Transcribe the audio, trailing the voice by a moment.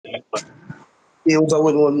Yeah, what's up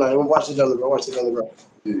with one man? Watch the other, bro. Watch the other, bro.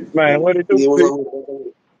 Man, what it do, Yeah, what's P? up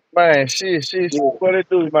with Man, shit, yeah. what it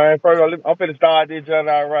do, man? First of all, I'm finna start this joint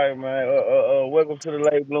out right, man. Welcome to the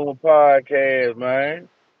Late Bloomer Podcast, man.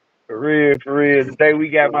 For real, for real. Today we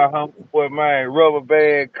got my homeboy, man, Rubber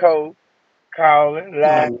Band Co. calling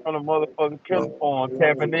live Man, from the motherfucking killer man, farm,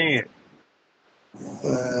 tapping in.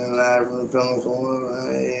 live from the film for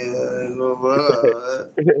man. Yeah, no,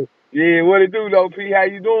 bro. Yeah, what it do, though, P? How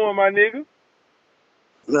you doing, my nigga?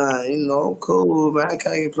 Nah, I'm cool, man. I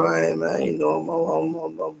can't complain, man.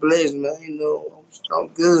 I'm blessed, man. I'm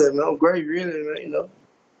good, man. I'm great, really, man.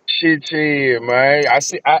 Shit, man. I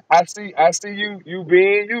see you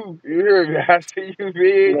being you. You hear me? I see you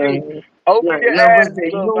being you. Man, Open yeah, your no, but eyes you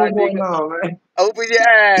up, know my what's nigga. going on, man. Open your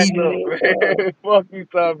eyes Eating up, every time, man. Fuck you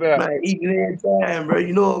talking about. man. Eating every time, bro.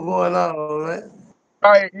 You know what's going on, man.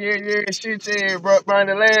 Right, yeah, bro. Man,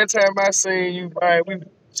 the last time I seen you, man, we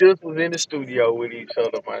just was in the studio with each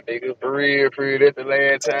other, my nigga. For real. That's the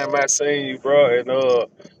last time I seen you, bro. And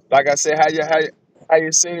like I said, how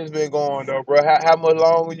your scenes been going though, bro? How much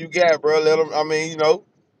longer you got, bro? Let them. I mean,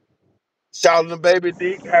 shout the baby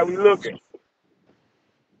dick. How we looking?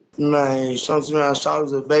 Man, something I saw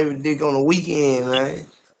was a baby dick on the weekend, man.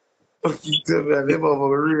 Fuck you talking about that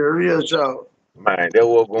motherfucker real show. Man, that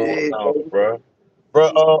what going Yeah, on, baby. bro.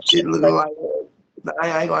 Bro, Shit looking like that.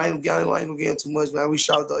 I ain't gonna get into much, man. We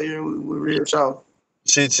shot though here. We real show.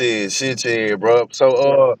 shit, bro.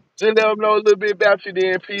 So, just let them know a little bit about you,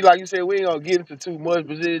 then, P. Like you said, we ain't gonna get into too much,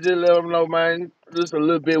 but just let them know, man, just a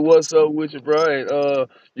little bit what's up with you, bro. And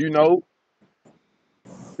you know,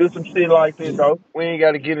 do some shit like this, though. We ain't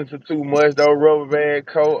got to get into too much, though. Rubber band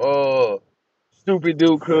coat, stupid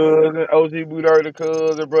dude, cousin, OG Booter,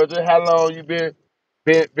 cousin, bro. Just how long you been,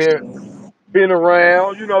 been, been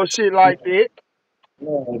around? You know, shit like that.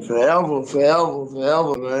 Man,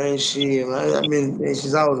 forever, man. Shit, man. I mean, man,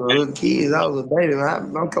 since I was a little kid, I was a baby,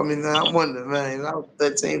 man. I'm coming now. I'm wondering, man. I was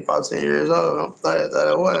 13, 14 years old. I'm 30,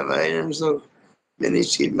 31, man. You hear me? So, man,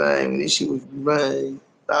 this shit, man, when this shit was, man,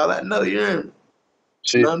 all I know, you hear me?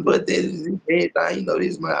 Shit, Nothing but that is everything,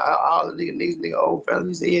 this, man. All the niggas, old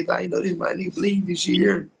families, everything, this, man. Nigga believe this shit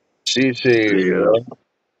here. shit, Real. bro.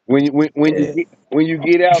 Yeah. When you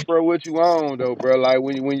get out, bro, what you on though, bro? Like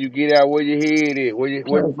when you get out, where your head at? Where your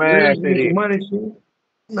Man, for real, mindset get some at? money, shit.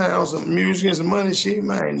 Man, on some music and some money shit,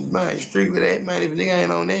 man, strictly that, man. If a nigga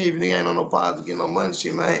ain't on that, if a nigga ain't on no positive, get no money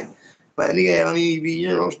shit, man, nigga don't even be,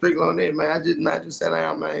 I'm strictly on that, man. I just sat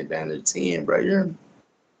down, man, down to 10, bro, you hear me?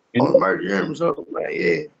 You On the know, murder, you hear me? So, man,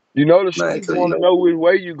 yeah, the man, streets cause, want to know which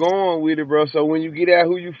way you going with it, bro. So when you get out,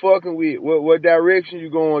 who you fucking with? What direction you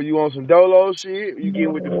going? You on some dolo shit? You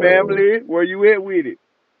get with the family? Where you at with it?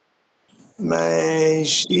 man,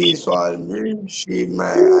 shit, as far as me, shit,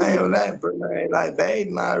 man, I ain't gonna lie, but, man, like,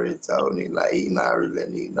 babe, I already told me, like, he not already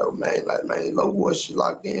let me know, man, like, man, low boy, shit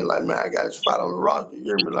locked in, like, man, I got a spot on the roster, you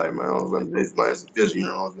hear me? Like, man, I was gonna this, man, it's this, you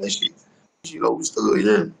know, that shit overstood, you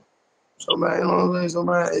hear me? So, man, you know what I'm saying? So,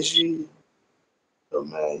 man, that shit, so,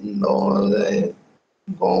 man, you know what I'm saying?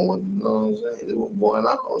 Going with, you know what I'm saying? It was going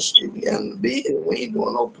on, shit, we in the bed, we ain't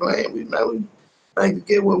doing no plan, man, you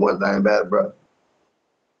get with one thing about it, bro.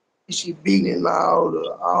 This shit beating all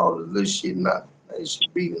the little shit now. This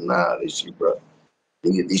shit beating now, this shit, bro.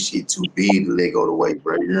 Nigga, this shit too big to let go the way,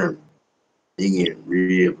 bro. You hear me? Nigga in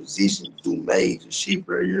real position to do major shit,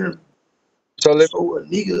 bro. You hear me? So let So a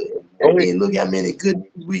nigga, go and ahead. then look how many good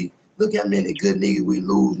niggas we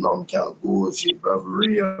losing on count of bullshit, bro. For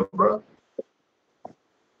real, bro.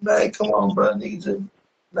 Man, come on, bro. Nigga just,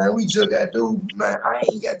 man, we just got dude, man. I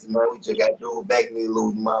ain't got the man. We just got dude back and we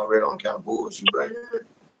losing my already on count of bullshit, bro. You hear me?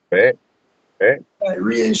 Back, back. Like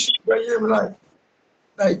real shit, bro. You hear me?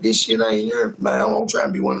 Like this shit ain't here, man. I'm trying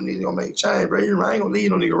to be one of these gonna make change, bro. You hear me? I ain't gonna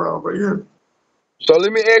leave no nigga around, bro. You hear me? So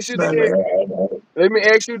let me ask you Man, this. man. Let me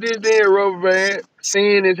ask you this then, Rubber Band.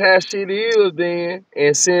 Seeing as how shit is then,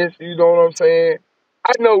 and since you know what I'm saying,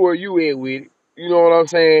 I know where you at with it. You know what I'm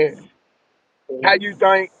saying? How you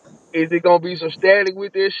think is it gonna be some static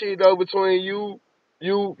with this shit though between you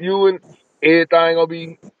and everything gonna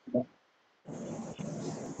be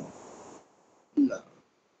No,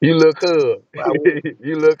 you look good. I would.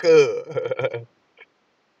 you look good.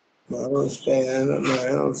 Man, I don't understand. Man, I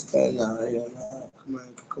don't understand. Nah, yeah, nah.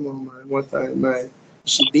 Come on, man. One thing, man.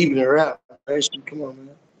 She deep in her rap, man. Come on,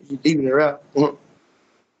 man. She deep in her rap.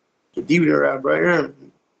 She deep in her rap, bro. You hear me?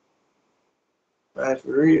 Man,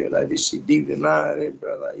 for real. Like this shit deep in all that,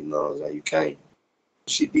 bro. Like you know what I'm saying? You can't.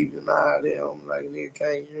 She deep in all that. I'm like nigga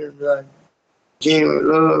can't hear me. Like genuine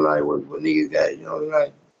love, like what niggas got. You know,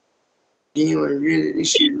 like genuine really.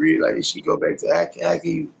 This shit real. Like this shit go back to how can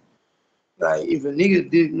you Like if a nigga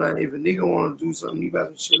did, man, if a nigga want to do something, you got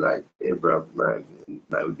some shit like that, bro, man.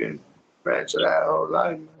 Like we been branch it out our whole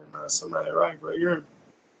life, man. Somebody right, bro.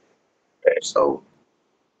 So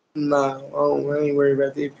nah, I ain't worried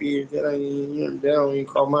about that period. That ain't even, that don't even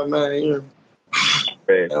call my mind. Man,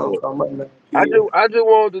 That don't call my mind. Period. I just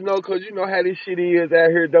wanted to know because you know how this shit is out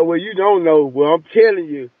here though. Well, you don't know. Well, I'm telling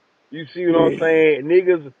you. You see what I'm Yeah, saying?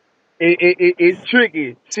 Niggas, it's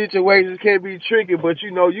tricky. Situations can be tricky, but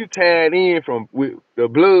you know you tied in from with the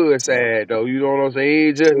blood side though. You know what I'm saying?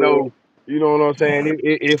 It just yeah, know. You know what I'm saying?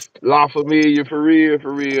 It's La Familia for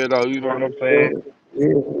real though. You know what I'm saying?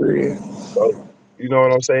 yeah. So, you know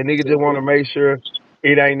what I'm saying? Nigga just want to make sure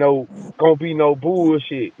it ain't no gonna be no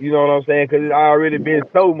bullshit. You know what I'm saying? Because it's already been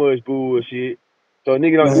so much bullshit. So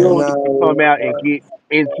nigga, you Man, don't nah, need to come out and get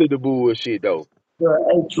into the bullshit though. bro,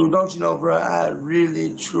 hey, true, don't you know, bro? I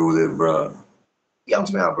really, truly, bro. Yeah, I'm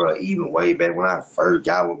talking about, bro, even way back when I first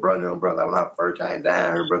got with brother, bro, like when I first came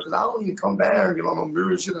down here, bro, because I don't even come down here and get on no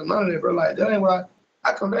mirror shit or none of that, bro. Like, that ain't what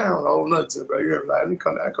I come down on the whole nut tip, bro. You hear me? Like,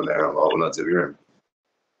 I come down on the whole nut tip, you hear me?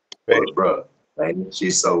 Fact. But, bro, man,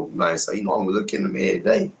 she's so nice. So, you know, I'm looking at me every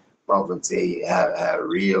day. I'm gonna tell you how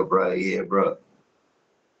real, bro, yeah, bro.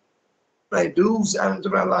 Like, dudes, I'm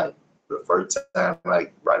talking about, like, the first time,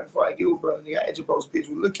 like, right before I get with bro, nigga, I had your post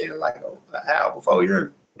picture, we looking at it like an hour before, you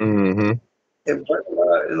hear me? Mm-hmm. And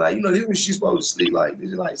like, you know, this when she's supposed to sleep, like,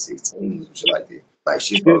 this is like 16, some shit like this. Like,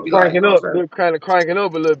 she's supposed to be like, you know what I'm saying? Just kind of cranking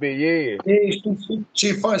up a little bit, yeah. Yeah,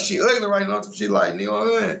 she fun, she ugly right now, she like, you know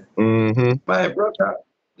what I mean? Mm-hmm. Man, bro,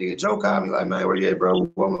 nigga Joe called me like, man, where you at, bro?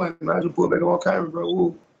 I'm like, man, I just pulled back on camera, bro.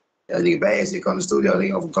 Woo. That nigga bad shit come to the studio,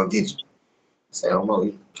 nigga, I'm gonna come get you. Say, I don't know,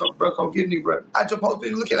 bro, come get me, bro. I just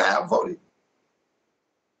posted looking at how voted.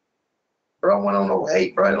 Bro, I went on no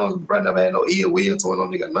hate, bro. I don't, bro, never had no ill will to no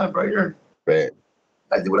nigga, nothing, bro. You hear me? Fact.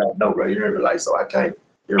 I do what I know, bro. You hear me? Like, so I can't.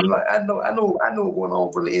 You hear me? Like, I know what's going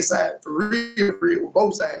on from the inside, for real, with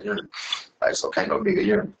both sides. You hear me? Like, so can't no nigga, you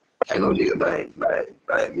hear me? Can't no nigga,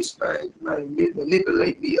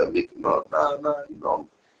 manipulate me or make me up. Nah, you know.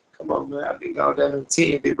 Come on, man. I've been gone down to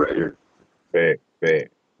 10, big brother. Fact.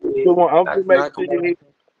 Yeah, I'm just making not sure come you on. hit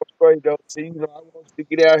straight though. See, you know, I want to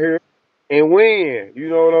get out here and win. You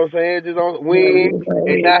know what I'm saying? Just on win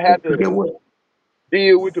and not have to Get what?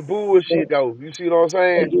 deal with the bullshit though. You see what I'm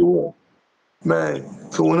saying? Get what? Man,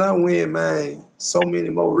 cause when I win, man, so many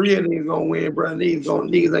more real niggas gonna win, bro.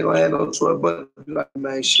 Niggas ain't gonna have no choice but to be like,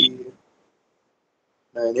 man, shit.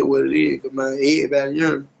 Man, that's what it is, cause man, everybody, you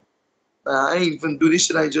hear me? Man, I ain't finna do this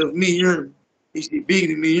shit ain't just me, you hear me? This shit bigger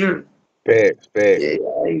than me, you hear me? Facts. Yeah,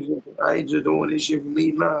 I ain't just doing this shit for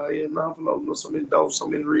me, nah, yeah, nah, I'm finna know so many dogs, so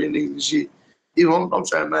many real niggas and shit. You know, I'm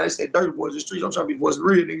trying, man, they say dirty boys in the streets, I'm trying to be boys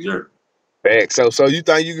real niggas, you hear me? Facts. So you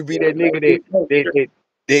think you could be that nigga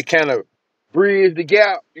that kind of bridge the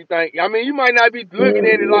gap? You think? I mean, you might not be looking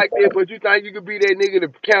at it like that, but you think you could be that nigga to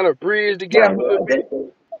kind of bridge the gap Man, a little bit?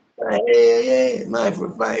 yeah, man,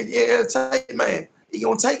 yeah, take it, man. He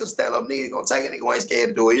gonna take a stand up nigga, he gonna take it, nigga ain't scared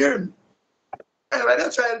to do it, you hear me? Everybody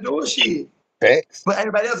else trying to do it, shit. Facts. But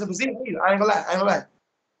everybody else in position, I ain't gonna lie.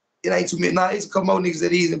 It ain't too many. Nah, it's a couple more niggas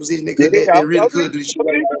that is in position Yeah, that really I'm could do this shit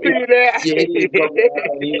right listening now. to you that. Yeah, it is a couple. I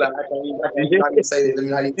can't even say that. Let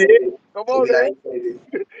me not even Yeah, say that. come Let on, me not man. even say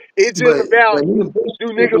that. It's just about But nigga, do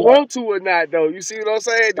niggas want to or not though. You see what I'm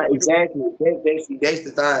saying? exactly. That's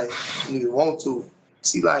the thing. Nigga want to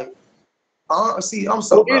see like. See, I'm Or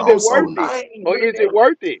so is bro. I'm it so worth it? naive. Or is it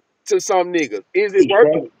worth it to some niggas? Is it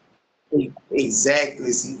worth Exactly.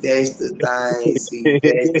 Exactly. See, that's the thing. it?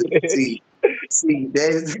 That's the thing.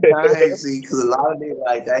 See, because a lot of niggas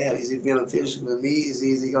like, damn, is it beneficial for me? Is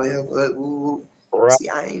it gonna help us? Ooh. Right. See,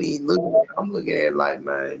 I ain't even looking at it. I'm looking at it like,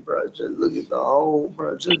 man, bro, just look at the whole,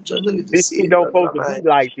 bro. Just look at the This shit city, don't bro. supposed Like, to be man,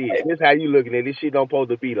 like this. hey, This how you looking at it. This shit don't supposed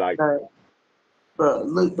to be like man, bro,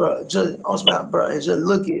 look, bro, just, I'm talking about, bro, and just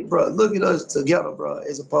look at us together, bro,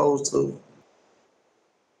 as opposed to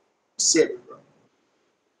separate, bro.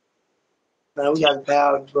 Man, we got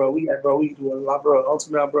power, bro. We can do a lot, bro. I'm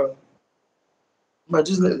talking about, bro. But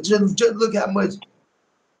just look how much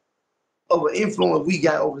of an influence we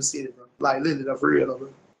got over the city, bro. Like literally, for real, bro.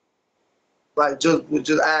 Like just with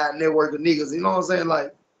just our network of niggas, you know what I'm saying?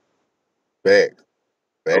 Like, that.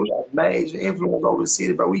 bro, Fact. we got major influence over the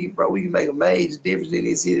city, bro. We can make a major difference in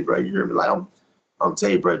this city, bro. You hear me? Like I'm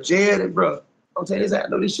telling you, bro, Jed and bro. I'm telling you this, I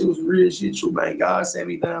know this shit was real shit, true, man. God sent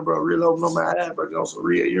me down, bro. Real open on my eye, bro. On some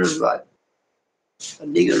real, you hear me? Like a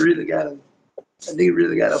nigga really got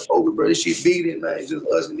a focus, bro. This shit bigger than man. It's just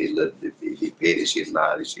us and this little this petty shit and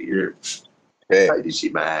all this shit here. Fact. Like this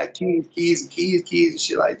shit, man, kids and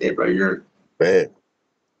shit like that, bro. You're Fact.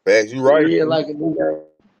 Facts. You right. real like a nigga.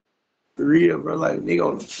 For real, bro. Like nigga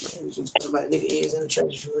on man, just talking about nigga is in the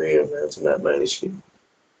trenches for real, man. Tonight, man, this shit.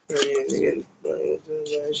 Yeah, nigga,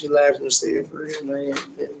 man, she laughing and said for real, man.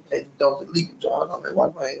 They dumped the legal John on that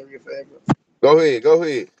white man real fast, bro. Go ahead, go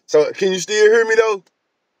ahead. So can you still hear me though?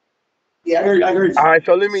 Yeah, I heard All you. right,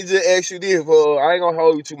 so let me just ask you this, I ain't gonna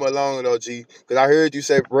hold you too much longer though, G, because I heard you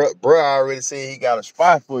say, bruh, I already said he got a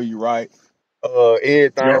spot for you, right?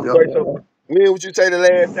 Everything. Yo, Okay, so yo. when would you say the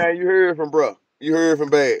last time you heard from bruh? You heard from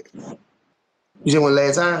Bad? You said one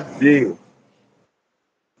last time? Yeah,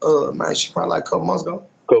 Man, she probably like a couple months ago.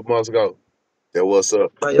 couple months ago. That what's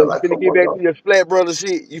up. Man, yo, So you like a finna couple get months back to ago. your splat brother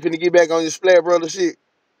shit? You finna get back on your splat brother shit?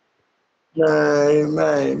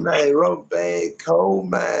 Man, rock band, cold,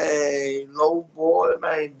 man, low boy,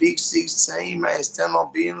 man, big 16, man, stand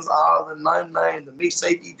on business all the night, man. The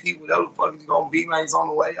mixtape these people, those fucking gonna be, man, it's on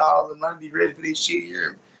the way all the night, be ready for this shit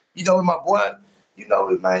here. You know, my boy,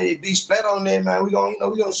 man, it be splat on there, man. We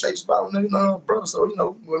gonna shake spot on there, bro. So,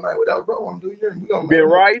 man, without bro, I'm doing here, we gonna, You been man,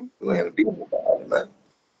 writing? we gonna have to be about it, man.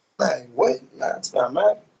 Man, what? Nah, it's not,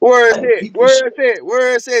 man. Where is Man, it? people Where is shit. it?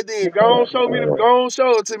 Where is it then? Go on, show me the. Go on,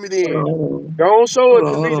 show it to me Hold then. on, Go on, show hold it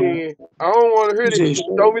on, to me hold on. then. I don't want to hear You this said shit.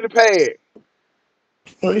 Show me the pad.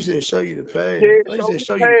 Oh, he said show you the page. Yeah, Oh, he show said me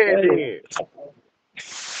show the you the pad page. then.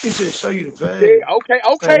 He said show you the page. Yeah, okay,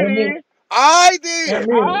 Man, okay then. Alright then. how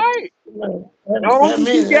many, Alright. how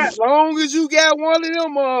many, Long as you got one of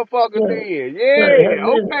them motherfuckers how then. how Yeah,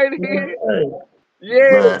 many, okay then. hey,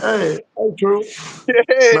 Yeah, hey, true.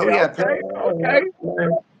 Man, we yeah, got okay, okay.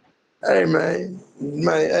 man. Hey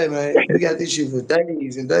man, we got this shit for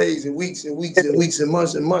days and days and weeks and weeks and weeks and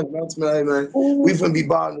months, man. Hey, man, we Ooh. finna be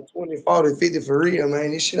buying the 20, 40, 50 for real,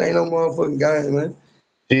 man. This shit ain't no motherfucking game, man.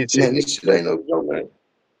 Shit, shit, Man, this shit ain't no joke, man.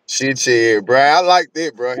 shit, bro. I like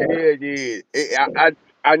that, bro. Hell yeah.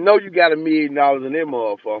 I know you got $1 million in them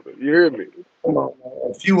motherfucker. You hear me? Come on,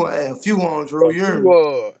 man. A few on A Drew. few,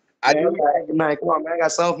 You're I knew. man, come on, man. I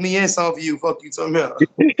got some for me and some for you. Fuck you, something else.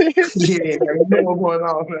 Yeah, man. You know what's going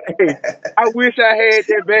on, Hey, man. I wish I had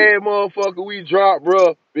that bad motherfucker we dropped,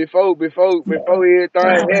 bro. Before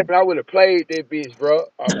everything happened, I would have played that bitch, bro.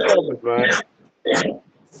 I promise, man.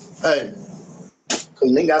 Hey,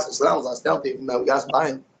 cause nigga got some slams. I stealth it, man. We got some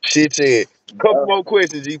bang. Shit said. Couple Uh, more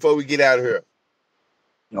questions, G, before we get out of here.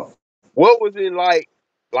 no. What was it like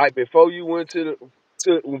before you went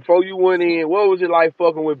before you went in? What was it like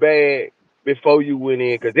fucking with Bad before you went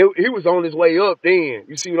in? Because he was on his way up then.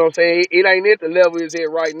 You see what I'm saying? It ain't at the level it's at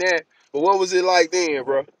right now. But what was it like then,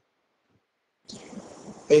 bro?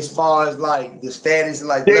 As far as like the status,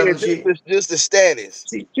 like the Yeah, level of shit. just the status.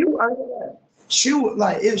 See, I ain't gonna lie. She was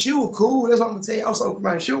like, if she was cool, that's what I'm gonna tell you. Also,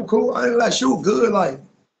 man, she was cool. I ain't gonna lie, she was good. Like,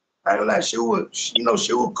 I ain't gonna lie, she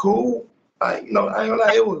was cool. Like, I ain't gonna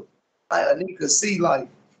lie, it was like a nigga could see, like,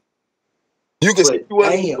 You can see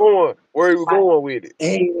but damn. where he was going with it.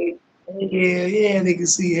 Hey, yeah, nigga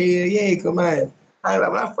see, hell yeah, come on. I ain't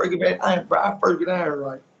like when I first get back, I first get down here,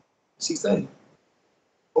 like 16.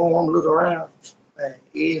 Boom, I'm looking around. Man,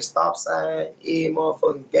 every stop sign, every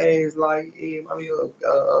motherfucking gas light,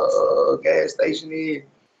 gas station, every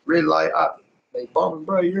red light, they bumping,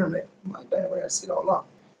 bro, you hear me? I'm like, damn, I gotta sit on lock.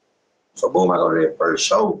 So boom, I go to that first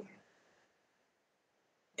show,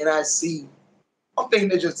 and I see, I'm thinking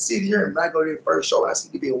they just sit here, and I go to that first show, I see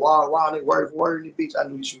the big wild, nigga, word for word, this bitch, I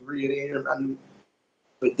knew she was real there, I knew.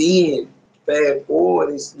 But then, fast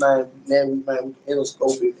forward, it's man, we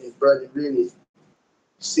endoscope it, and brother really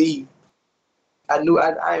see. I knew,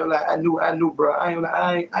 bro. I knew,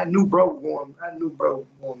 bro, was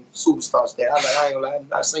going superstar stat. I ain't gonna lie,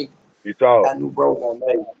 I seen, You saw. I knew, bro, going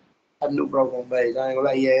make. I knew, bro, going make. I ain't gonna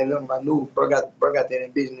lie, yeah, I knew, bro, got that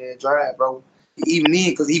ambition in that drive, bro. Even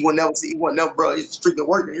then, cause he wasn't never, bro. It's strictly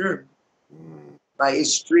working here. Like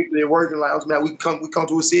it's strictly working. Like man, we come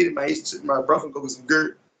to a city, man. My brother go with some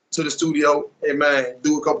good to the studio, and man,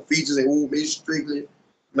 do a couple features, and ooh, it's strictly,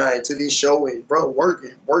 man, to this show, and bro,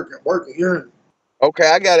 working here. Okay,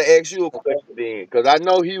 I gotta ask you a question then, because I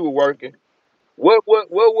know he was working. What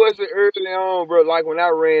was it early on, bro? Like when I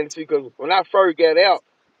ran into, because when I first got out,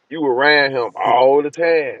 you were around him all the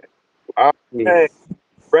time. All the Yeah. time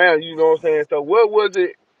around, you know what I'm saying? So what was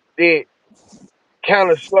it that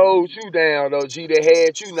kind of slowed you down though, G, that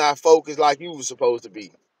had you not focused like you was supposed to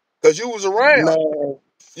be? Cause you was around. Man,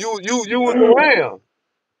 You was around.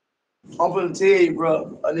 I'm gonna tell you,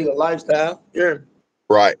 bro, a nigga lifestyle. Yeah,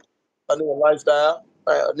 Right. a nigga lifestyle.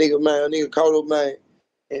 Man, a nigga caught up, man,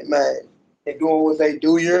 and man, they doing what they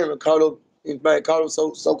do here, and caught up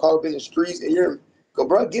so caught up in the streets, and you're, cause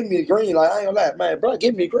bro, give me the green, like I ain't gonna lie, man, bro,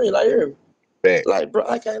 give me the green, like here, Back. like bro,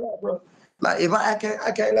 I can't lie, bro. Like if I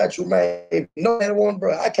can't lie to you, man. If no man one,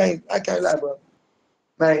 bro, I can't lie, bro.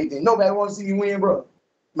 Man, and nobody want to see you win, bro.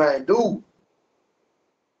 Man, dude,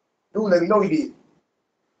 let me know he did.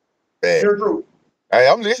 Man. You're true. Hey,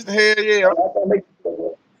 I'm listening. Hell yeah. I can't make it,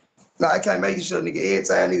 bro. No, I can't make it sure, nigga. Every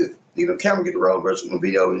time, nigga, the camera get the roll, bro, shoot my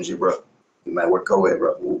video and shit, bro. You might work co-ed,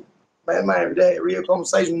 bro. Ooh. Man, that real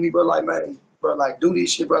conversation with me, bro. Like, man, bro, like, do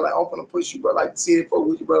this shit, bro. Like, I'm gonna push you, bro. Like, see it for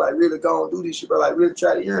with you, bro. Like, really go and do this shit, bro. Like, really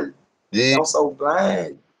try to hear me. Yeah. And I'm so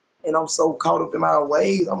blind, and I'm so caught up in my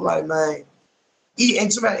ways. I'm like, man.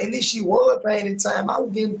 And somebody, and then she was paying in time.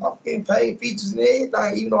 I'm getting paid features and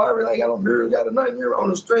everything, even though I really ain't got no mirror, got a nothing here on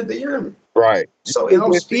the strength of hearing me. Right. You So, and still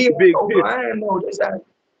I'm can't see still the big so picture. blind, though.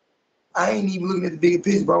 I ain't even looking at the bigger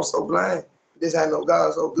picture, bro. I'm so blind. This I know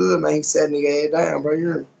God so good, man. He sat nigga ass down, bro. You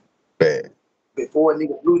hear me? Man. Before a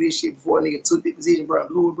nigga blew this shit, before a nigga took the position, bro,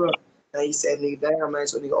 blew it, bro. Now he sat nigga down, man.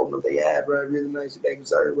 So nigga open up their eye, bro. Really nice, back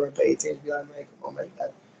observe, bro. Pay attention, be like, man, come on, man.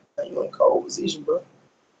 You in a cold position, bro.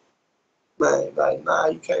 Man, like, nah,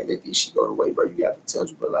 you can't let this shit go to waste, bro. You got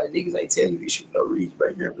potential, but like niggas ain't telling you this shit for no reason, bro.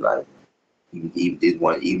 You like, even this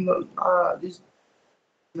one, even though, this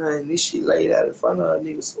man, this shit laid out in front of a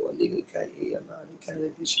nigga, so a nigga can't, they can't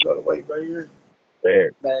let this shit go to waste, bro. You Man.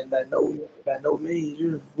 by no means,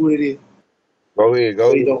 you who it is. Go ahead, So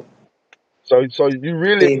go you ahead. don't So you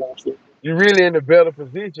really think you really in a better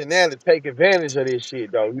position now to take advantage of this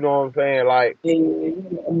shit though. You know what I'm saying? Like yeah,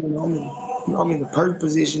 I'm in the perfect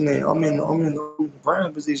position there. I'm in the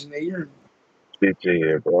prime position there. You're shit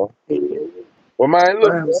yeah, bro. in Well man, look,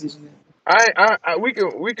 prime bro. position there.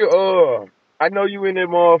 We can I know you in that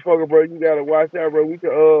motherfucker, bro. You gotta watch out, bro. We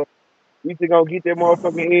just gonna get that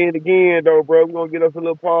motherfucking end again though, bro. We gonna get us a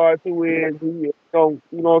little part two in. We gonna,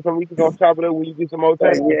 you know what I'm saying? We just gonna chop it up when you get some more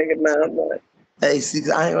Like, time. yeah, man, I'm like, hey,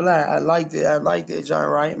 see, I ain't gonna lie, I like that John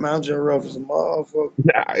Wright, man. I'm just rough as a motherfucker.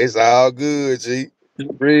 Nah, it's all good, G.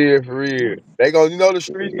 Real for real. They gonna, you know, the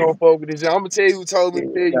streets gonna fuck with this. I'm gonna tell you who told me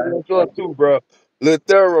to tell you what's up too, bro. Lil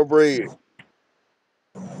Thoroughbred.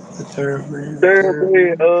 The third man, the third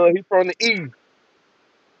Thoroughbred, man. he from the east.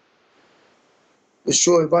 The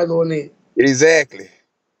short vital on it. Exactly.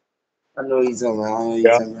 I know he's talking about. I know he's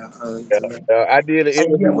Yeah, talking about. I know he's yeah. talking about. I did an Hey, yeah,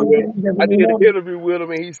 interview what with him. you got I did an on? interview with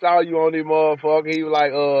him and he saw you on this motherfucker. He was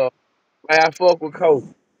like, man, I fuck with Coach.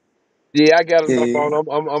 Yeah, I got a number Yeah, on him.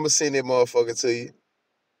 I'm gonna send that motherfucker to you.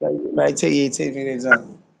 man, I tell me that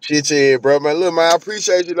time. Shit, yeah, bro, man. Look, man, I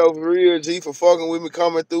appreciate you though for real, G, for fucking with me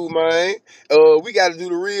coming through, man. We got to do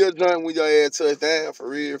the real joint when your ass touch down for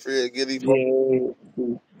real, for real. Get these fucking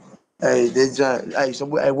Yeah. Hey, that John. Hey, so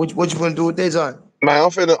what you gonna do with that John? man. I'm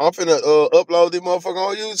finna upload this motherfucker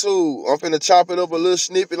on YouTube. I'm finna chop it up a little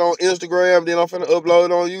snippet on Instagram, then I'm finna upload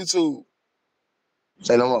it on YouTube.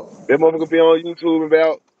 Say no more. That motherfucker be on YouTube in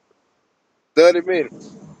about 30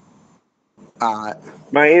 minutes. All right.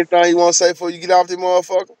 Man, anything you want to say before you get off this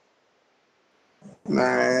motherfucker?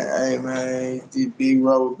 Man, hey man, this big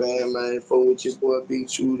rubber band, man. For with your boy Big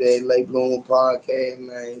True, that Late Bloom podcast,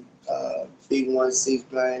 man. Big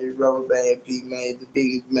 1-6, man. This rubber band P, man. The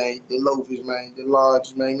biggest, man. The Loafboyz, man. The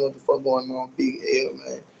largest, man. You know what the fuck going on? Big L,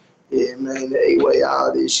 man. Yeah, man. The A-way,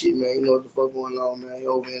 all this shit, man. You know what the fuck going on, man.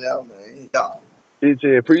 Over and out, man. Yeah. Shit,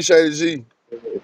 yeah. Appreciate it, G.